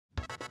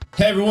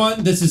Hey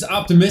everyone, this is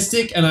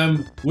OptiMystic and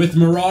I'm with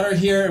Maurader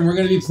here and we're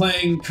going to be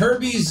playing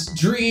Kirby's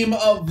Dream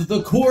of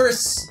the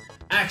Course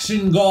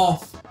Action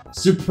Golf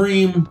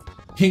Supreme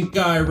Pink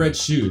Guy Red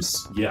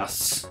Shoes.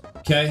 Yes.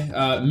 Okay,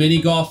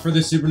 mini golf for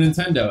the Super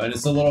Nintendo, and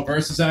it's a little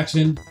versus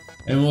action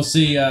and we'll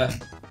see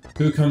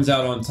who comes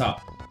out on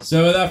top.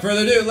 So without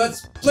further ado,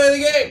 let's play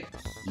the game!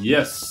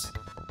 Yes.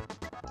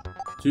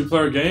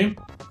 Two-player game,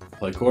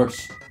 play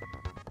course.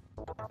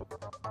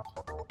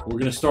 We're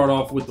gonna start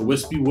off with the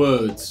Wispy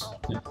Woods.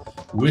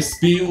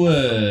 Wispy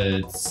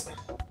Woods.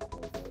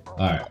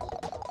 Alright.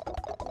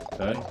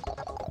 Okay.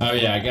 Oh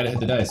yeah, I gotta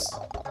hit the dice.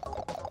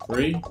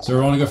 3. So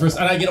we're gonna go first,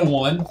 and I get a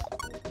 1.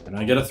 And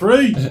I get a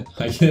 3.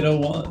 I get a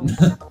 1.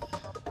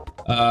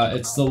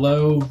 It's the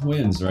low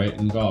wins, right,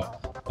 in golf.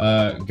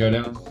 Go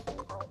down.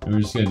 And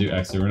we're just gonna do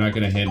exit. We're not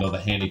gonna handle the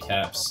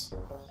handicaps.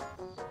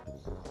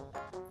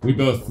 We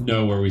both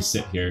know where we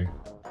sit here.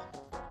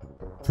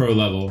 Pro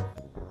level.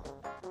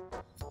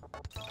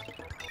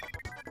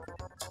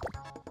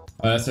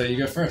 So you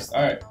go first.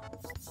 Alright.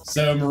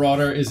 So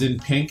Maurader is in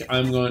pink.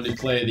 I'm going to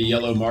play the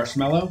yellow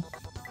marshmallow.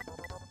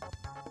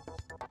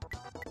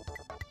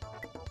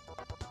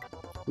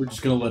 We're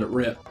just gonna let it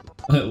rip.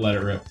 Let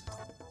it rip.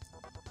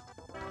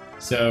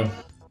 So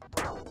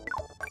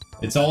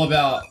it's all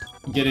about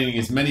getting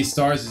as many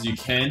stars as you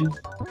can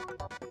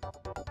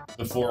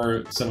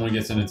before someone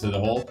gets into the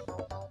hole.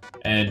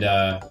 And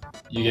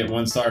you get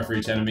 1 star for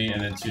each enemy and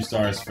then 2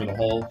 stars for the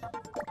hole,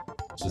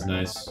 which is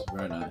nice.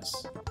 Very nice.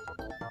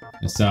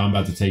 And so I'm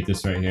about to take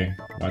this right here.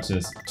 Watch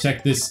this.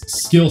 Check this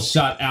skill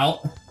shot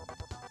out.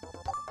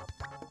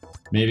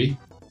 Maybe.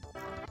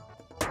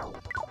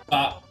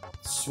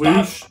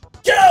 Swoosh.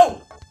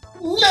 Go!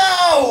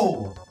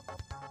 No!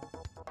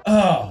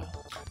 Oh.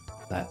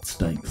 That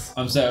stinks.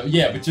 I'm so...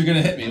 Yeah, but you're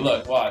gonna hit me.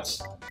 Look, watch.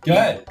 Go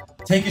ahead.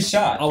 Take a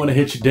shot. I want to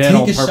hit you dead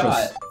on purpose.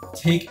 Shot.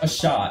 Take a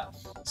shot.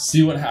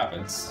 See what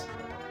happens.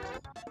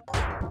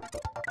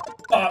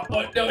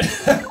 What? No.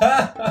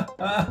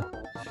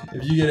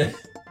 If you get it...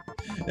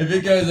 If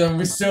it goes over,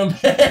 we're so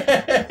bad.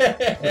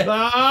 That's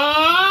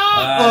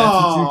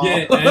what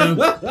you get.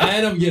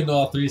 And I'm getting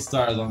all 3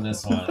 stars on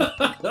this one.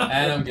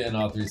 And I'm getting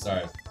all 3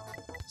 stars.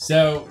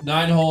 So,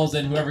 9 holes,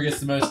 and whoever gets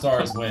the most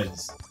stars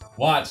wins.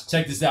 Watch.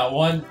 Check this out.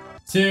 1,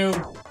 2,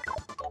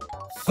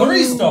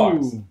 3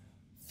 stars.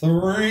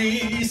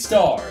 3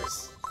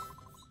 stars.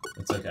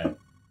 It's okay.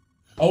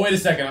 Oh, wait a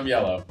second. I'm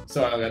yellow.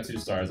 So I got 2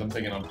 stars. I'm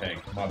thinking I'm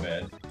pink. My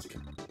bad.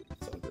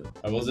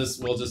 We'll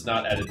just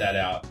not edit that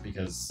out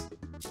because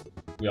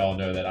we all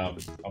know that I'm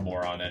a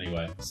moron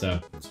anyway. So,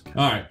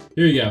 alright,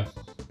 here you go.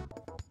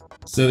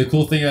 So the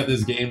cool thing about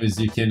this game is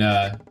you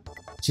can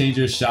change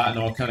your shot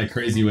in all kind of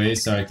crazy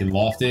ways. So I can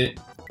loft it,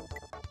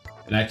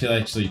 and I can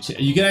actually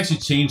you can actually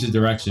change the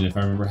direction if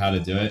I remember how to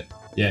do it.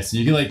 Yeah, so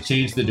you can like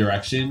change the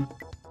direction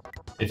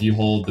if you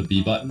hold the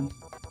B button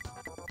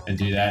and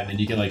do that, and then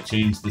you can like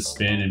change the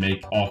spin and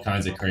make all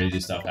kinds of crazy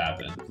stuff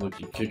happen. Look,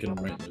 you're kicking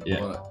them right in the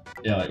butt.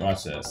 Yeah, like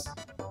watch this.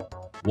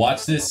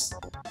 Watch this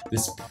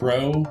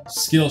pro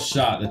skill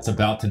shot that's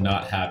about to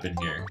not happen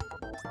here.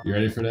 You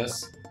ready for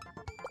this?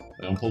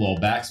 I'm gonna put a little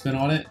backspin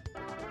on it.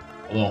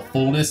 A little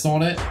fullness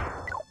on it.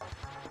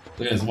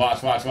 Look at this.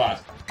 Watch.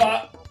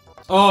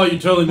 Oh, you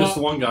totally missed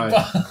the one guy.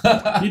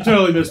 You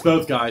totally missed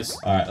both guys.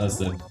 Alright,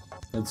 listen.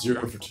 That's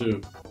 0 for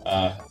 2.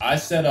 I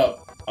set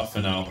up a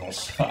phenomenal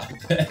shot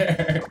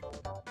there.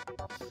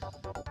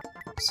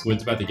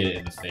 Squid's about to get it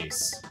in the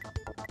face.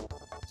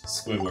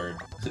 Squidward.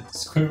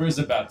 Squidward's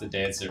about to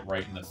dance it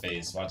right in the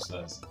face. Watch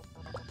this.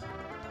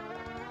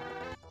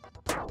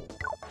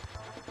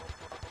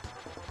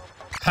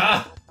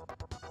 Ha!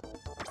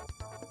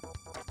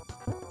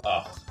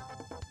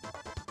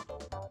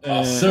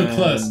 Oh, so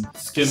close.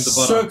 Skim the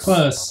butt. So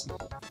close.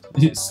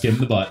 Skim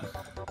the butt.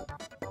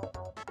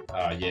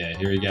 Oh yeah,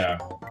 here we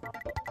go.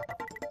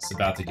 It's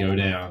about to go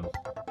down.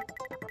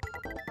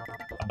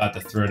 I'm about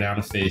to throw down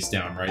a face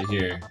down right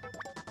here.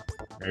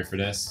 Ready for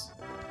this?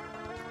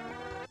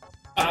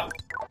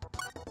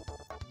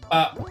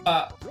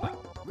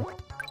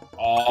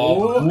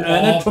 Oh, and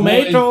a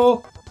tomato!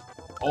 Boy.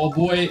 Oh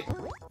boy.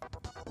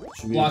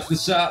 Block the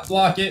shot,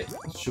 block it.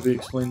 Should we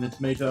explain the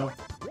tomato?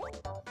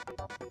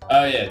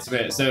 Oh yeah,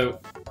 tomato. So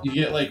you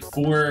get like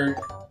 4...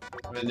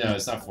 No,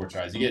 it's not 4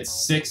 tries. You get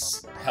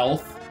 6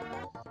 health.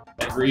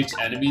 And for each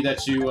enemy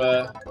that you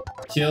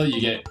kill, you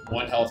get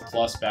 1 health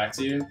plus back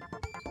to you.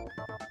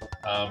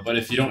 But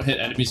if you don't hit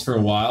enemies for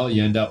a while,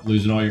 you end up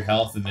losing all your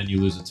health and then you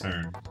lose a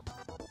turn.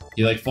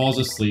 He like falls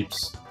asleep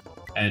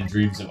and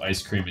dreams of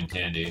ice cream and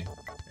candy.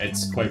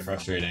 It's quite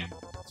frustrating.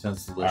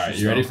 Sounds delicious. Alright,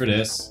 you ready for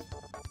this?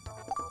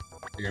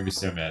 You're gonna be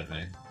so mad at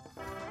me.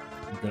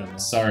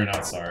 Sorry,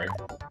 not sorry.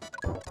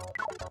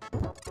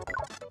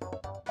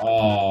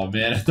 Oh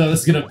man, I thought it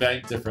was gonna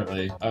bank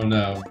differently. Oh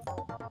no.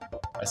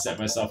 I set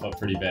myself up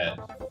pretty bad.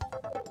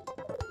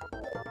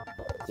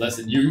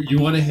 Listen, you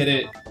want to hit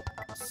it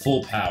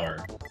full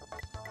power.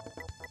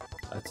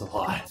 That's a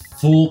lot.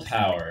 Full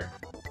power.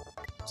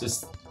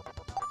 Just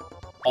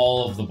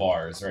all of the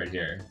bars right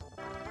here.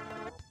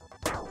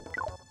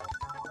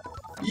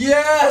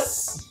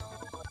 Yes!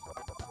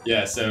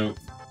 Yeah, so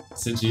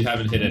since you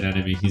haven't hit an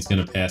enemy, he's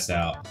gonna pass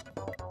out.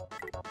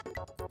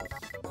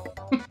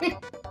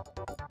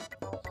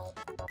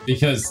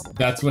 Because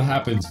that's what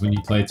happens when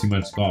you play too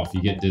much golf.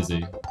 You get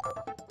dizzy.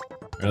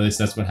 Or at least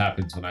that's what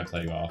happens when I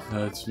play golf.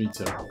 It's me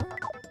too.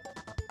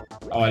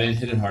 Oh, I didn't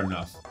hit it hard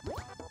enough.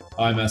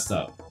 Oh, I messed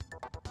up.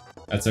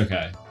 That's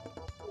okay.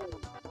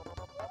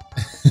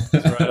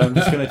 That's right, I'm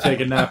just gonna take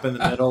a nap in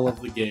the middle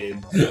of the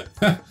game.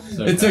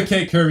 It's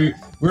okay, Kirby.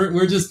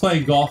 We're just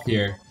playing golf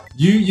here.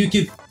 You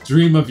could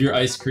dream of your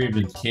ice cream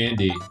and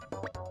candy.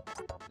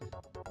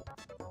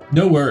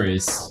 No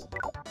worries.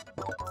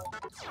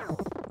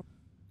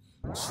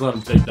 Just let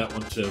him take that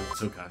one too.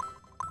 It's okay.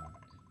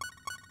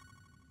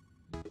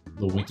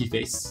 The winky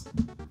face.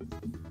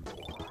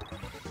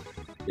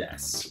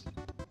 Yes.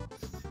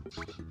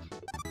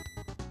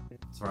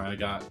 Sorry, I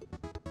got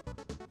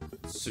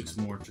 6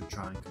 more to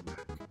try and come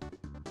back.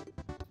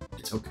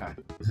 It's okay.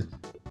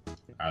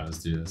 Alright, let's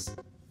do this.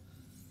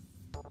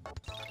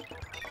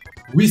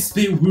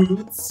 Wispy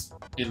Woods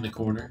in the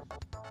corner.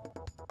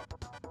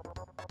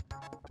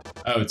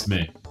 Oh, it's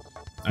me.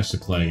 I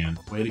should play again.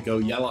 Way to go,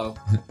 yellow.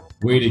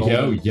 Way to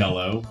go,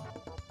 yellow.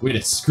 Way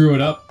to screw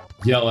it up,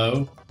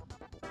 yellow.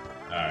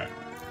 Alright.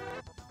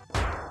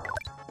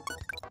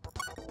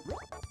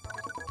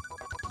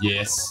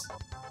 Yes.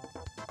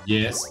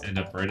 Yes, end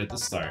up right at the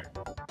start.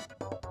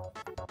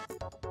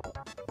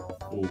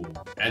 Ooh,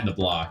 and the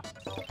block.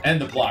 And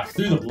the block.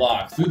 Through the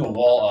block. Through the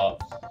wall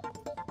up.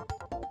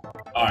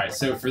 Alright,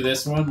 so for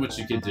this one, what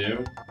you could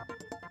do,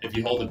 if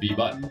you hold the B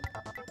button.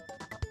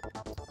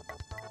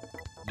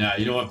 Now,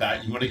 you don't want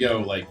that. You want to go,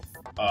 like,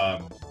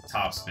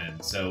 top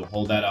spin. So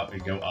hold that up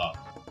and go up.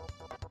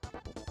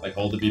 Like,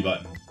 hold the B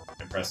button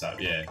and press up.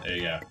 Yeah, there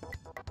you go.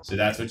 So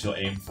that's what you'll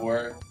aim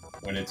for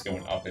when it's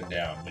going up and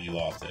down when you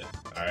loft it.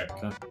 Alright?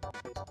 Okay.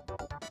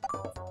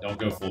 Don't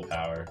go full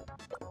power.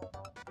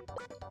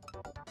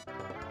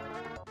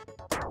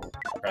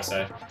 Press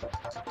A.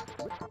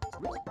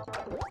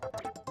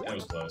 That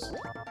was close.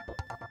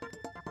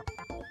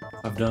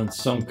 I've done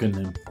sunken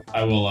him.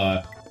 I will,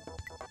 I'll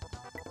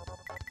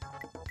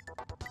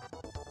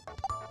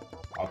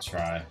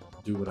try.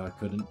 Do what I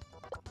couldn't.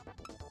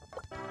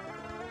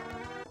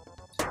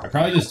 I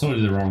probably just told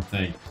you the wrong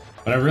thing,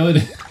 but I really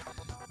did.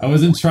 I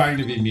wasn't trying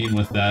to be mean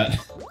with that.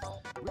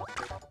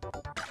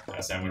 I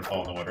said I'm gonna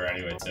fall in the water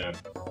anyway, too.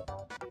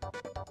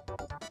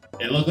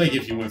 It looked like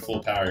if you went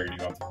full power, you're gonna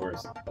go off the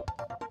course.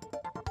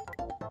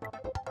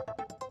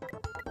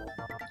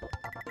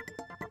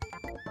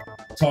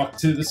 Talk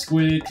to the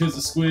squid, cause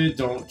the squid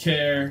don't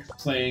care.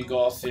 Playing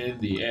golf in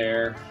the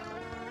air.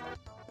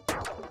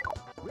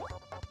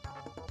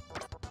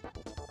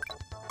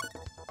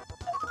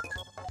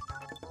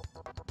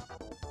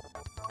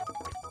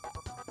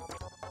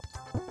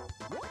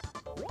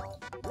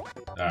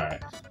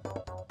 Alright.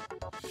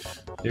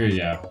 Here you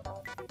go.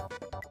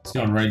 It's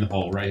going right in the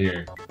hole, right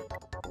here.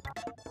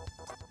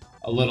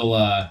 A little,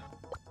 wow.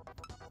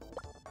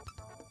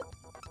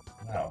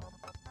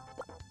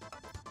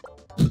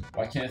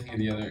 Why can't I think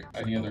of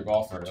any other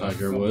golfer?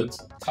 Tiger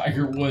Woods?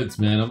 Tiger Woods,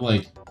 man. I'm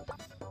like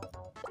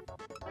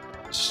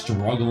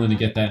struggling to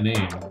get that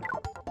name.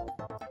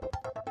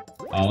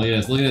 Oh, look at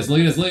this, look at this, look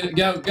at this, look at it.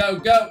 Go, go,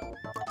 go!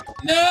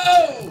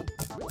 No!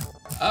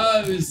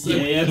 Oh, he was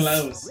so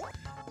close.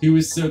 He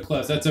was so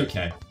close. That's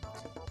okay.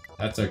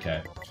 That's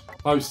okay.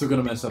 I'm still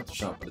gonna mess up the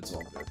shot, but it's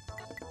all good.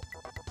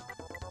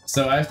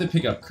 So I have to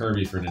pick up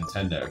Kirby for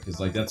Nintendo, because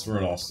like that's where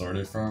it all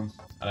started from,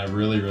 and I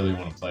really, really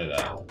want to play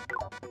that.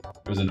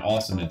 It was an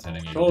awesome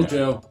Nintendo game. Told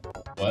you.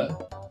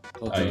 What?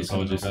 Oh, you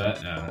told you for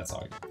that? No, that's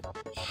all good.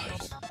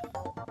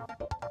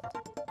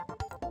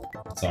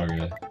 It's all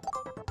good.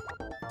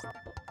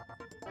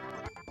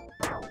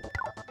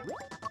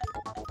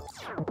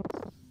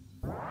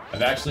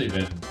 I've actually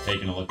been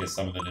taking a look at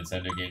some of the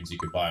Nintendo games you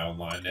could buy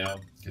online now,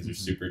 because they're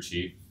super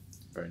cheap.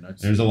 Very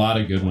nice. There's a lot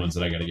of good ones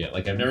that I gotta get.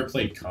 Like, I've never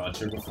played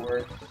Contra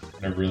before,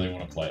 and I really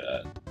want to play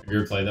that. Have you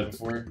ever played that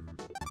before?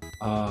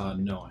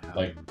 No, I haven't.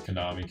 Like,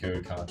 Konami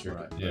Code Contra?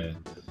 Right. Yeah.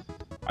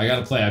 I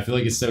gotta play. I feel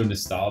like it's so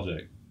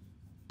nostalgic.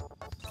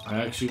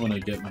 I actually want to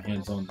get my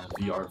hands on the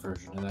VR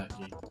version of that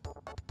game.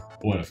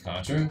 What, of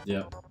Contra?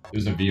 Yep.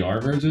 There's a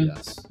VR version?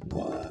 Yes.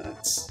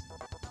 What?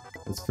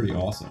 That's pretty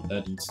awesome.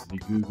 That needs to be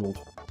Googled.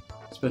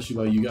 Especially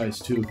by you guys,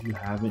 too, if you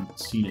haven't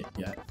seen it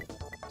yet.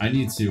 I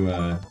need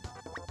to,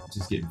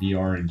 just get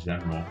VR in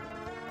general.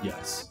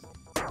 Yes.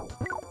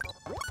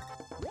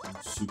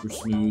 Super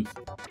smooth.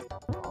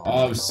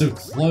 Oh, I was so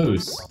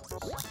close.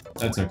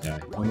 That's okay.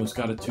 Almost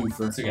got a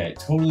twofer. It's okay.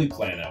 Totally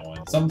playing that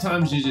one.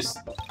 Sometimes you just...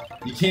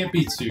 You can't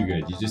be too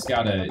good. You just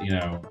gotta, you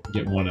know,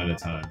 get one at a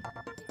time.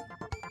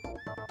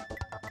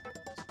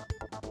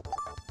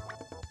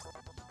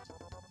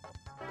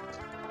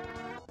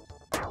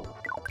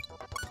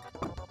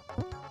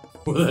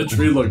 Well, that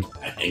tree looked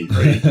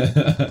angry.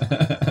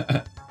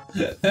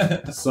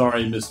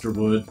 Sorry, Mr.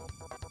 Wood.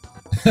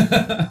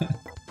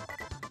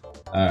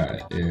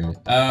 Alright, here.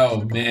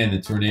 Oh, man,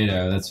 the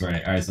tornado. That's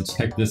right. Alright, so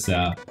check this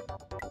out.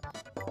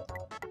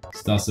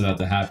 Stuff's about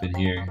to happen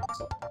here.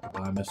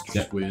 Bye, Mr.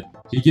 Yep. Squid.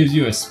 He gives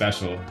you a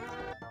special.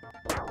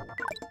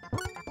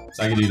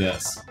 So I can do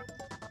this.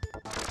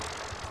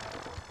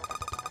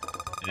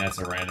 And that's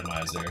a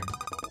randomizer.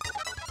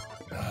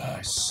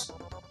 Gosh.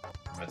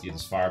 I'm about to get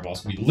this fireball.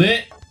 It's gonna be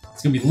lit!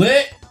 It's gonna be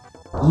lit!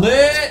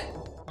 Lit!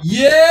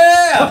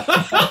 Yeah!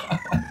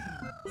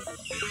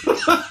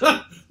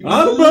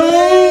 Out of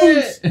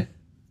bounds!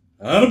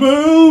 Out of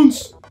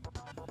bounds!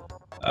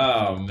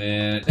 Oh,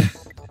 man.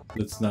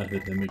 Let's not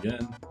hit him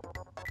again.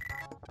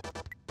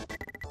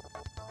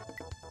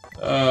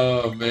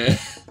 Oh, man.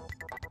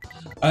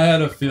 I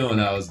had a feeling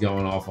I was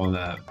going off on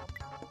that.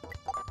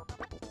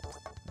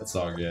 That's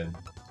all good.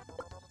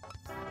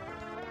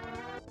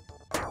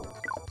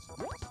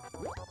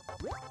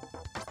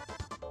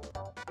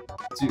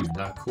 Dude,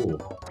 not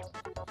cool.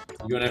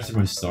 You going after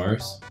my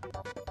stars?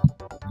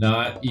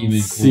 Not even cool.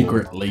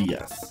 Secretly,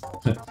 yes.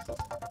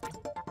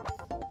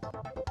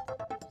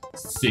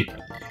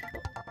 Secretly.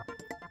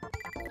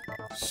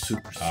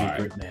 Super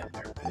secret man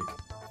bear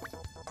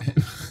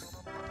pig.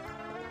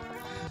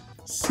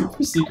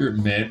 Super secret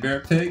man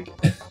bear pig?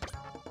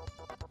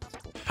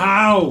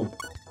 How?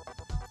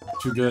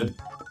 Too good.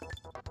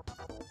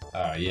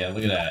 Oh yeah,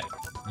 look at that.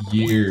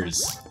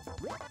 Years.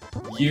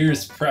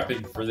 Years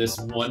prepping for this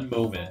one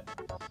moment.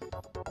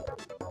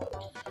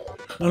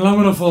 And I'm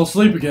gonna fall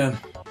asleep again.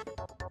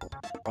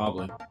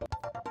 Probably.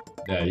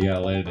 Yeah, you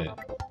gotta land it.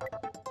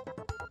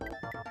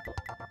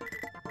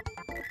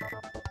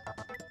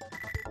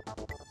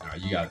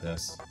 Alright, you got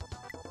this.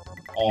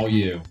 All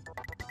you.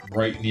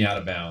 Right in the out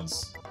of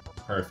bounds.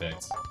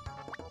 Perfect. Oh,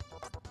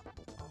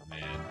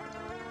 man.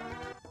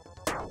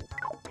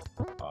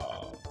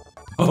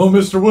 Oh,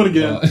 Mr. Wood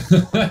again.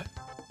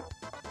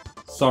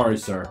 Sorry,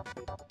 sir.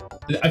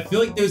 I feel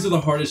like those are the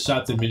hardest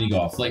shots in mini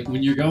golf. Like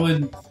when you're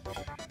going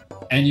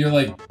and you're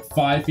like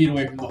 5 feet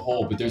away from the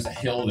hole, but there's a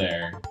hill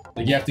there.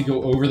 Like you have to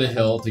go over the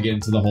hill to get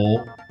into the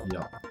hole.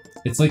 Yeah.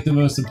 It's like the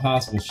most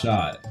impossible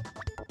shot.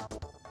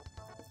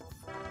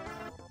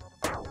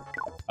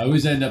 I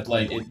always end up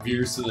like it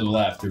veers to the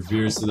left or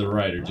veers to the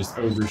right or just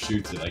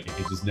overshoots it. Like I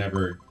can just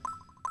never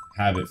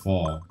have it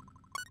fall.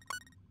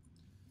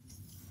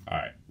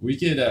 Alright. We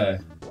could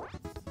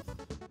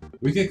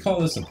call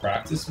this a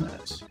practice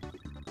match.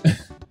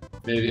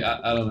 Maybe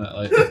I don't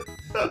know,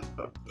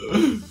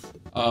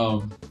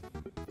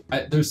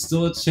 like there's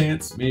still a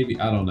chance, maybe,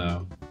 I don't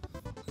know.